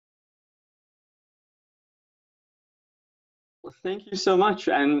Thank you so much,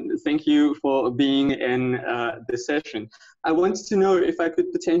 and thank you for being in this session. I wanted to know if I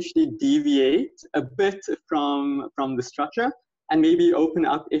could potentially deviate a bit from the structure and maybe open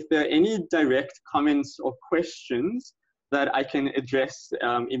up if there are any direct comments or questions that I can address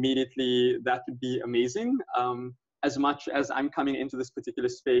immediately. That would be amazing. As much as I'm coming into this particular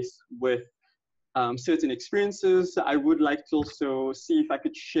space with certain experiences, I would like to also see if I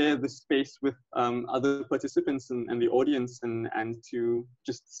could share the space with other participants and the audience, and to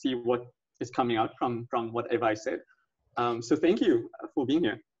just see what is coming out from whatever I said. So thank you for being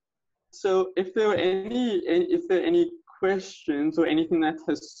here. So if there are any questions or anything that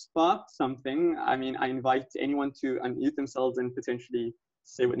has sparked something, I mean, I invite anyone to unmute themselves and potentially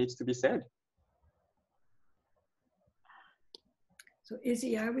say what needs to be said. So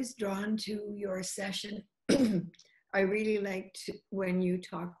Izzy, I was drawn to your session. I really liked when you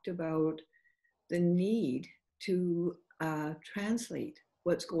talked about the need to translate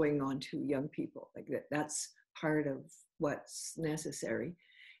what's going on to young people. Like that's part of what's necessary.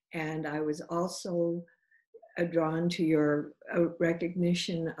 And I was also drawn to your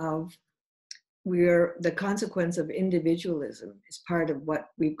recognition of the consequence of individualism is part of what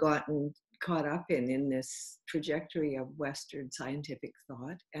we've gotten caught up in this trajectory of Western scientific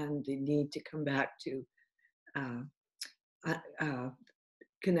thought, and the need to come back to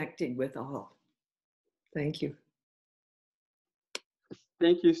connecting with all. Thank you.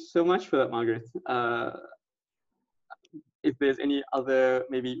 Thank you so much for that, Margaret. If there's any other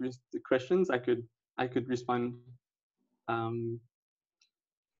maybe questions, I could respond.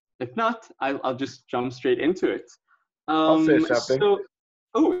 If not, I'll just jump straight into it. I'll say something.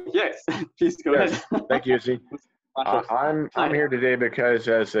 Oh yes, please go ahead. Thank you, Izzy. I'm here today because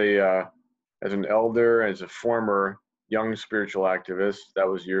as an elder, as a former young spiritual activist, that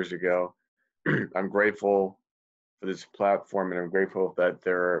was years ago. I'm grateful for this platform, and I'm grateful that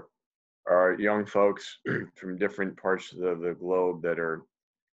there are young folks from different parts of the globe that are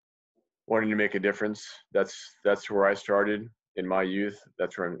wanting to make a difference. That's where I started in my youth.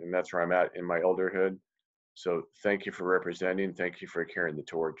 That's where I'm at in my elderhood. So thank you for representing. Thank you for carrying the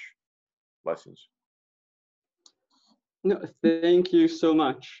torch. Blessings. No, thank you so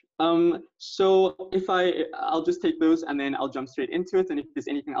much. So if I'll just take those and then I'll jump straight into it. And if there's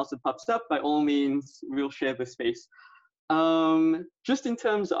anything else that pops up, by all means, we'll share the space. Just in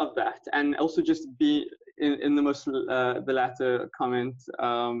terms of that, and also just be in the latter comment,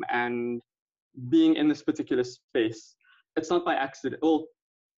 and being in this particular space, it's not by accident. Well,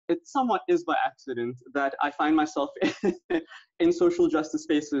 it somewhat is by accident that I find myself in social justice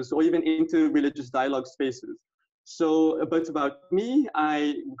spaces or even into religious dialogue spaces. So a bit about me,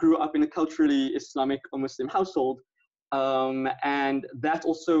 I grew up in a culturally Islamic or Muslim household, and that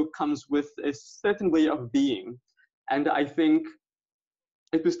also comes with a certain way of being. And I think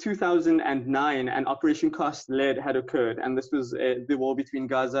it was 2009, and Operation Cast Lead had occurred, and this was the war between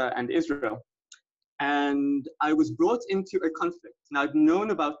Gaza and Israel. And I was brought into a conflict. Now, I'd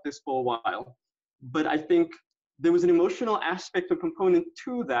known about this for a while, but I think there was an emotional aspect or component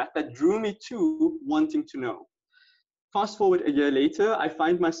to that drew me to wanting to know. Fast forward a year later, I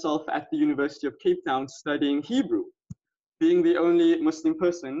find myself at the University of Cape Town studying Hebrew, being the only Muslim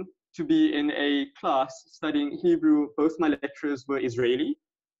person to be in a class studying Hebrew. Both my lecturers were Israeli.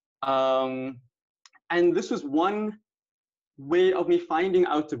 And this was one way of me finding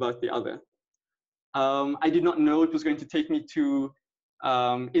out about the other. I did not know it was going to take me to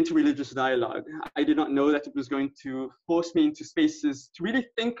interreligious dialogue. I did not know that it was going to force me into spaces to really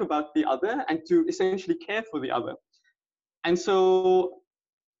think about the other and to essentially care for the other. And so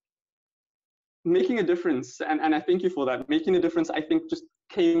making a difference, and I thank you for that, making a difference, I think just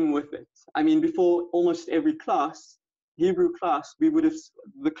came with it. I mean, before almost every class, Hebrew class,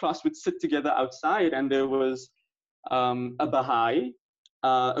 the class would sit together outside, and there was a Baha'i,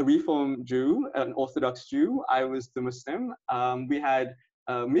 a Reform Jew, an Orthodox Jew. I was the Muslim. We had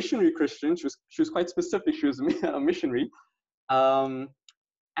a missionary Christian. She was quite specific. She was a missionary. And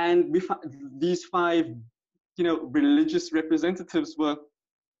these five, religious representatives were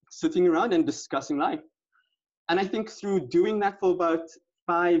sitting around and discussing life. And I think through doing that for about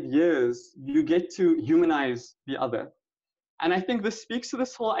 5 years, you get to humanize the other. And I think this speaks to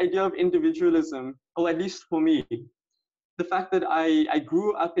this whole idea of individualism, or at least for me. The fact that I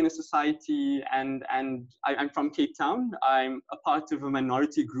grew up in a society, and I'm from Cape Town. I'm a part of a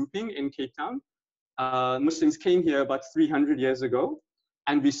minority grouping in Cape Town. Muslims came here about 300 years ago,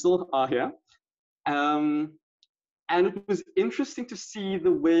 and we still are here. And it was interesting to see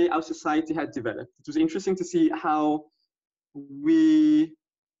the way our society had developed. It was interesting to see how we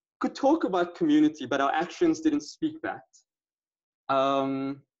could talk about community, but our actions didn't speak that.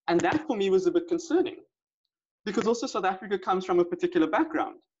 And that for me was a bit concerning, because also South Africa comes from a particular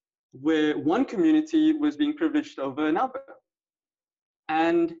background where one community was being privileged over another.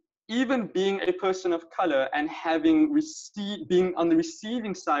 And even being a person of color and being on the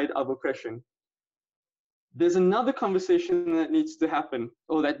receiving side of oppression, there's another conversation that needs to happen,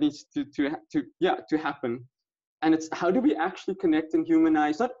 or that needs to happen. And it's, how do we actually connect and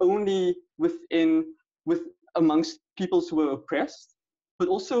humanize, not only amongst peoples who are oppressed, but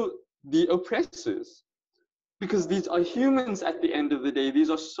also the oppressors? Because these are humans at the end of the day. These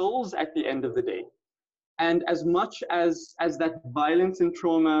are souls at the end of the day. And as much as that violence and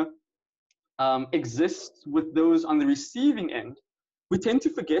trauma exists with those on the receiving end, we tend to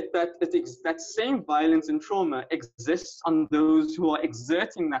forget that that same violence and trauma exists on those who are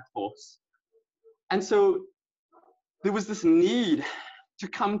exerting that force. And so there was this need to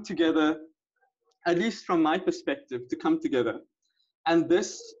come together, at least from my perspective, to come together. And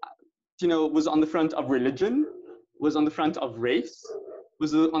this, was on the front of religion, was on the front of race,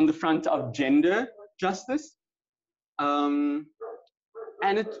 was on the front of gender justice. And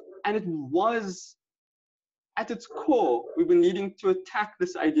it was, at its core, we were needing to attack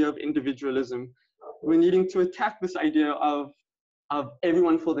this idea of individualism. We're needing to attack this idea of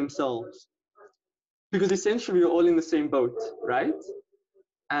everyone for themselves. Because essentially we're all in the same boat, right?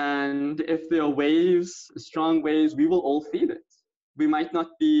 And if there are waves, strong waves, we will all feel it. We might not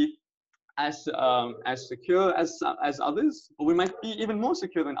be as secure as others, or we might be even more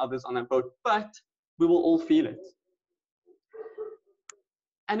secure than others on that boat, but we will all feel it.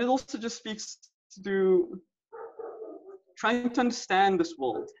 And it also just speaks to trying to understand this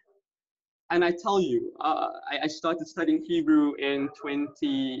world. And I tell you, I started studying Hebrew in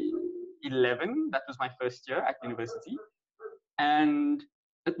 2011. That was my first year at university. And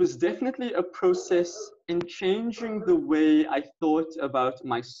it was definitely a process in changing the way I thought about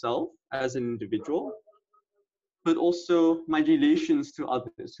myself as an individual, but also my relations to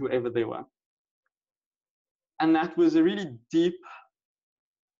others, whoever they were. And that was a really deep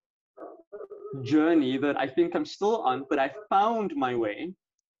journey that I think I'm still on, but I found my way.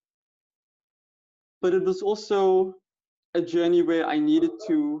 But it was also a journey where I needed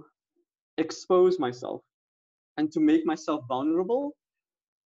to expose myself and to make myself vulnerable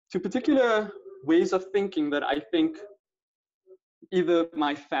to particular ways of thinking that I think either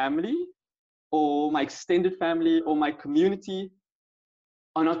my family or my extended family or my community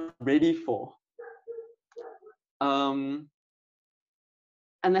are not ready for. And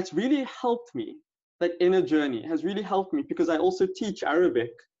that's really helped me. That inner journey has really helped me, because I also teach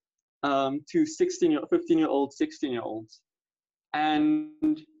Arabic to 15-year-olds, 16-year-olds.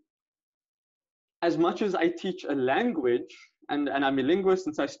 And as much as I teach a language, and I'm a linguist,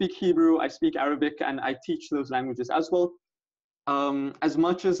 and so I speak Hebrew, I speak Arabic, and I teach those languages as well. As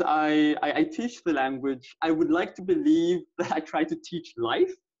much as I teach the language, I would like to believe that I try to teach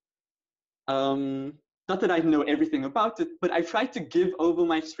life. Not that I know everything about it, but I try to give over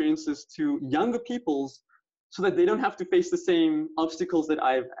my experiences to younger peoples so that they don't have to face the same obstacles that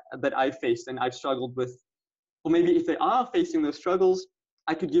I've faced and I've struggled with. Or maybe if they are facing those struggles,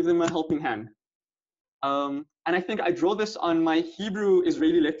 I could give them a helping hand. And I think I draw this on my Hebrew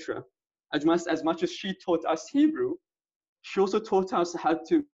Israeli lecturer. As much as she taught us Hebrew, she also taught us how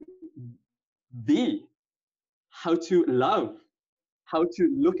to be, how to love, how to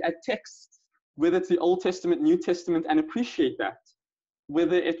look at texts, whether it's the Old Testament, New Testament, and appreciate that.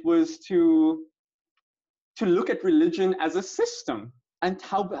 Whether it was to look at religion as a system, and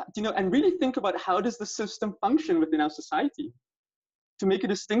how, and really think about how does the system function within our society. To make a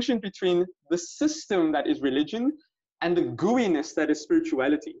distinction between the system that is religion and the gooiness that is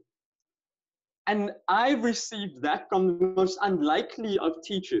spirituality. And I've received that from the most unlikely of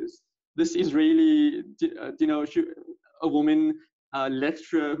teachers. This Israeli, a woman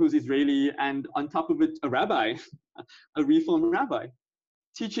lecturer who's Israeli, and on top of it, a rabbi, a Reform rabbi,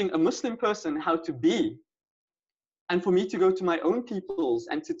 teaching a Muslim person how to be. And for me to go to my own peoples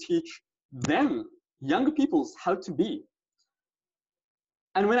and to teach them, younger peoples, how to be.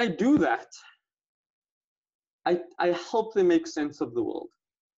 And when I do that, I help them make sense of the world.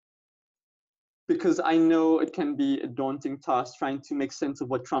 Because I know it can be a daunting task trying to make sense of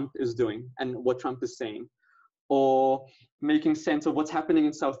what Trump is doing and what Trump is saying, or making sense of what's happening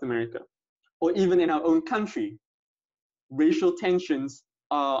in South America, or even in our own country. Racial tensions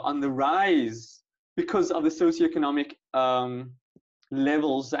are on the rise because of the socioeconomic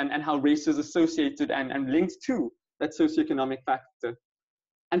levels and how race is associated and linked to that socioeconomic factor.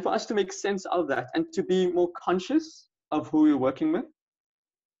 And for us to make sense of that and to be more conscious of who we're working with,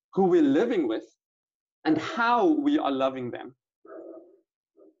 who we're living with, and how we are loving them.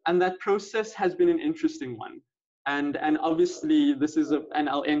 And that process has been an interesting one. And obviously this is and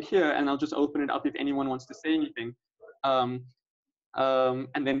I'll end here and I'll just open it up if anyone wants to say anything.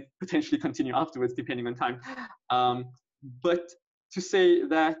 And then potentially continue afterwards, depending on time. But to say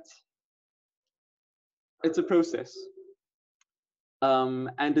that it's a process.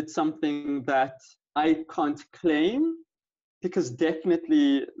 And it's something that I can't claim, because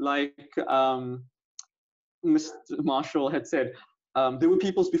definitely, like Mr. Marshall had said, there were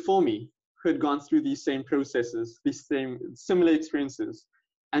peoples before me who had gone through these same processes, these same similar experiences.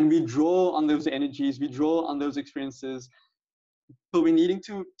 And we draw on those energies, we draw on those experiences, but we're needing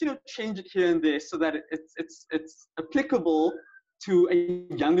to, change it here and there so that it's applicable to a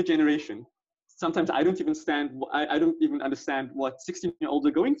younger generation. Sometimes I don't even understand what 16-year-olds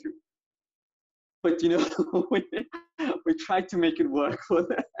are going through. But we try to make it work for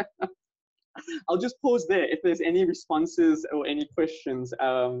them. I'll just pause there if there's any responses or any questions.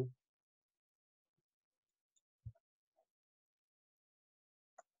 I'll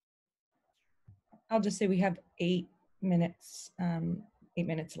just say we have 8 minutes, 8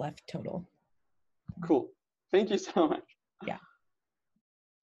 minutes left total. Cool. Thank you so much. Yeah.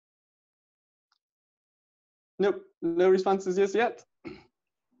 Nope, no responses just yet.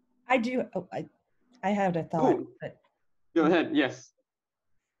 I do. Oh, I had a thought. Ooh. But go ahead. Yes.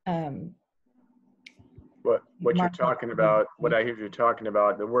 What you're talking about, what I hear you talking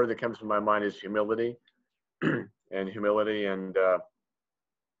about, the word that comes to my mind is humility, and humility. And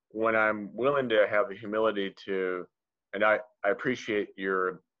when I'm willing to have the humility to, and I appreciate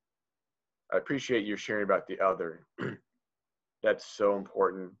your sharing about the other. That's so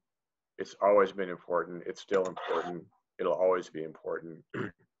important. It's always been important. It's still important. It'll always be important.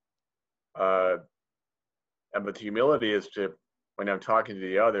 But the humility is to, when I'm talking to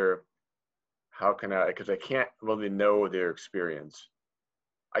the other, how can I, because I can't really know their experience.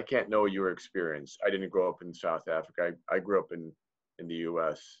 I can't know your experience. I didn't grow up in South Africa. I grew up in the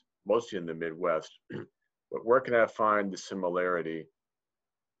US, mostly in the Midwest. But where can I find the similarity?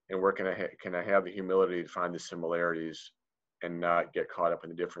 And where can I have the humility to find the similarities and not get caught up in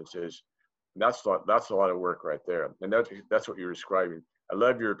the differences? And that's a lot of work right there. And that's what you're describing. I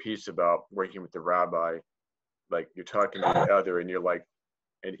love your piece about working with the rabbi. Like, you're talking to the other and you're like,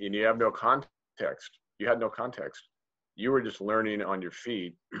 and you have no context. You had no context. You were just learning on your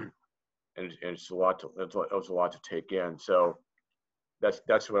feet, and it was a lot to take in. So that's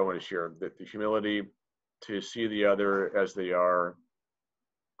what I want to share. The humility to see the other as they are,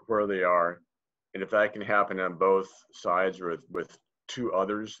 where they are, and if that can happen on both sides or with two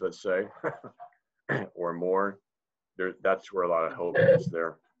others, let's say, or more, that's where a lot of hope is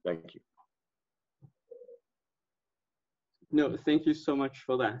there. Thank you. No, thank you so much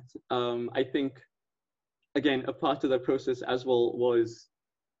for that. I think, again, a part of that process as well was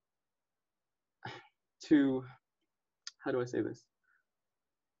to, how do I say this?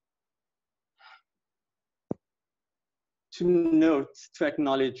 To note, to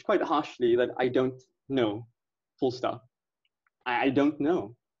acknowledge quite harshly that I don't know, full stop. I don't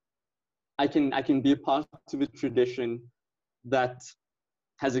know. I can be a part of a tradition that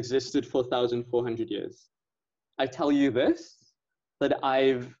has existed for 1,400 years. I tell you this, that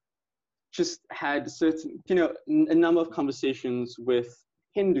I've just had certain, a number of conversations with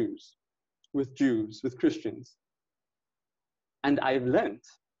Hindus, with Jews, with Christians, and I've learned.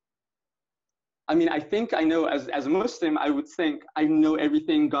 I mean, I think I know, as a Muslim, I would think I know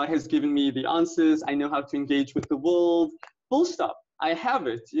everything. God has given me the answers. I know how to engage with the world. Full stop. I have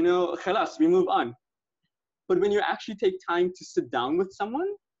it, khalas, we move on. But when you actually take time to sit down with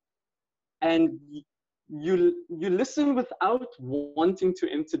someone and you listen without wanting to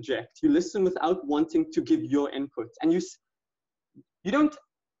interject, you listen without wanting to give your input, and you don't,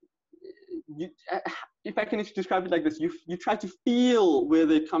 if I can describe it like this, you try to feel where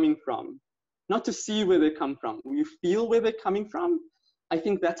they're coming from, not to see where they come from. When you feel where they're coming from, I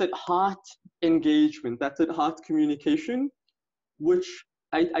think that's at heart engagement, that's at heart communication, which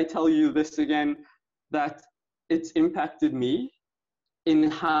I tell you this again, that it's impacted me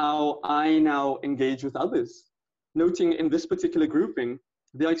in how I now engage with others. Noting in this particular grouping,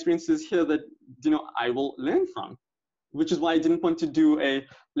 there are experiences here that, I will learn from, which is why I didn't want to do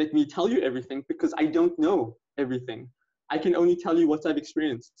let me tell you everything, because I don't know everything. I can only tell you what I've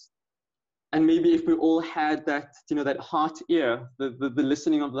experienced. And maybe if we all had that, that heart ear, the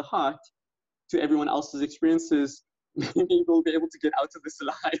listening of the heart to everyone else's experiences, maybe we'll be able to get out of this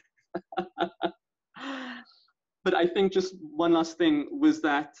alive. But I think just one last thing was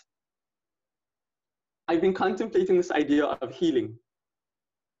that I've been contemplating this idea of healing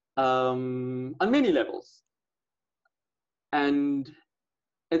on many levels. And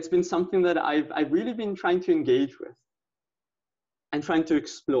it's been something that I've really been trying to engage with and trying to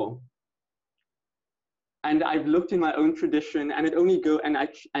explore. And I've looked in my own tradition, and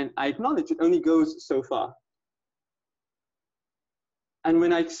I acknowledge it only goes so far. And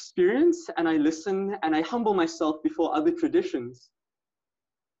when I experience and I listen and I humble myself before other traditions,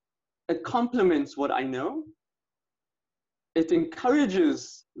 it complements what I know. It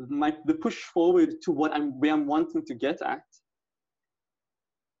encourages the push forward to where I'm wanting to get at.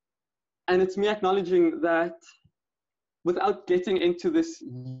 And it's me acknowledging that without getting into this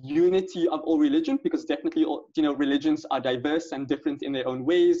unity of all religion, because definitely all, religions are diverse and different in their own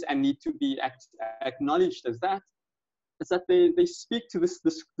ways and need to be acknowledged as that, is that they speak to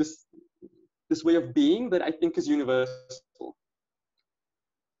this way of being that I think is universal.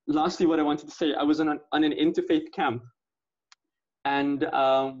 Lastly, what I wanted to say, I was on an interfaith camp, and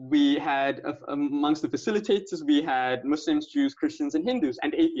we had, amongst the facilitators, we had Muslims, Jews, Christians, and Hindus,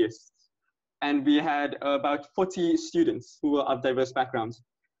 and atheists. And we had about 40 students who were of diverse backgrounds.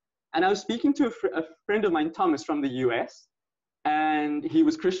 And I was speaking to a friend of mine, Thomas, from the US, and he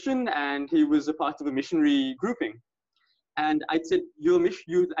was Christian, and he was a part of a missionary grouping. And I said,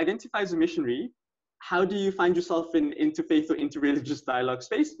 you identify as a missionary. How do you find yourself in interfaith or interreligious dialogue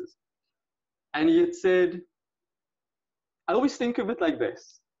spaces? And he had said, I always think of it like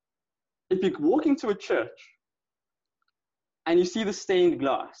this. If you walk into a church and you see the stained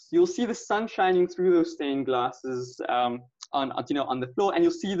glass, you'll see the sun shining through those stained glasses on the floor, and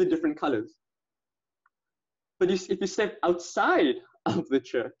you'll see the different colors. But if you step outside of the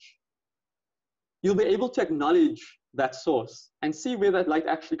church, you'll be able to acknowledge that source and see where that light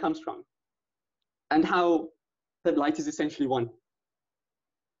actually comes from and how that light is essentially one.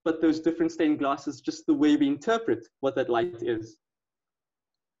 But those different stained glasses, just the way we interpret what that light is.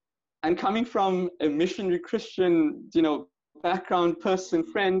 And coming from a missionary Christian, background person,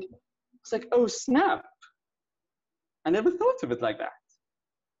 friend, it's like, oh snap. I never thought of it like that.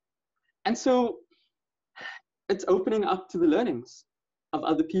 And so it's opening up to the learnings of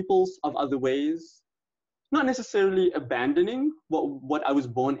other peoples, of other ways, not necessarily abandoning what I was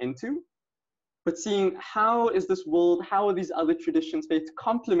born into, but seeing how is this world, how are these other traditions based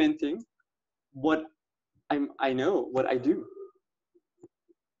complementing what I know, what I do.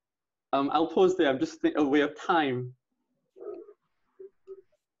 I'll pause there. I'm just aware of time.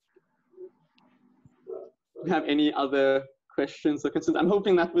 Do you have any other questions or concerns? I'm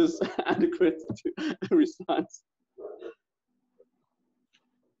hoping that was adequate to a response.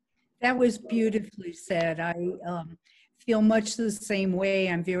 That was beautifully said. I feel much the same way.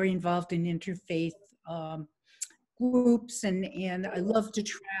 I'm very involved in interfaith groups, and I love to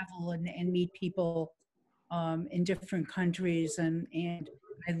travel and meet people in different countries, and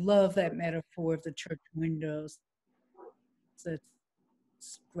I love that metaphor of the church windows.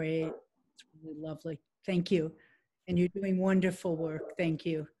 It's great. It's really lovely. Thank you. And you're doing wonderful work. Thank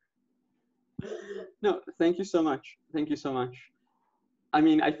you. No, thank you so much. Thank you so much. I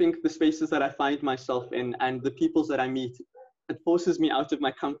mean, I think the spaces that I find myself in and the peoples that I meet, it forces me out of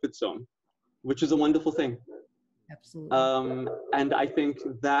my comfort zone, which is a wonderful thing. Absolutely. And I think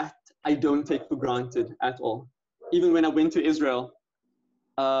that I don't take for granted at all. Even when I went to Israel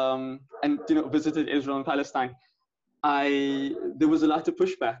and visited Israel and Palestine, there was a lot of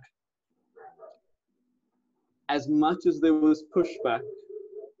pushback. As much as there was pushback,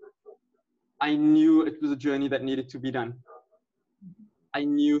 I knew it was a journey that needed to be done. I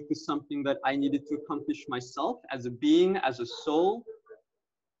knew it was something that I needed to accomplish myself as a being, as a soul.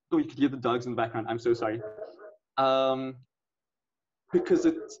 Oh, you could hear the dogs in the background. I'm so sorry. Because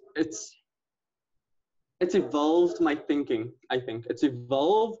it's evolved my thinking, I think. It's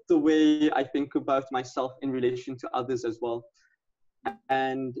evolved the way I think about myself in relation to others as well.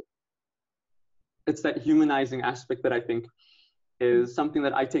 And it's that humanizing aspect that I think is something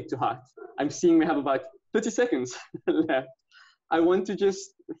that I take to heart. I'm seeing we have about 30 seconds left. I want to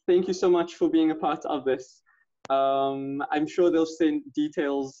just thank you so much for being a part of this. I'm sure they'll send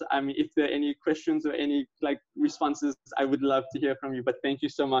details. I mean, if there are any questions or any responses, I would love to hear from you. But thank you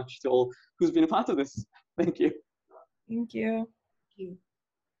so much to all who's been a part of this. Thank you. Thank you. Thank you.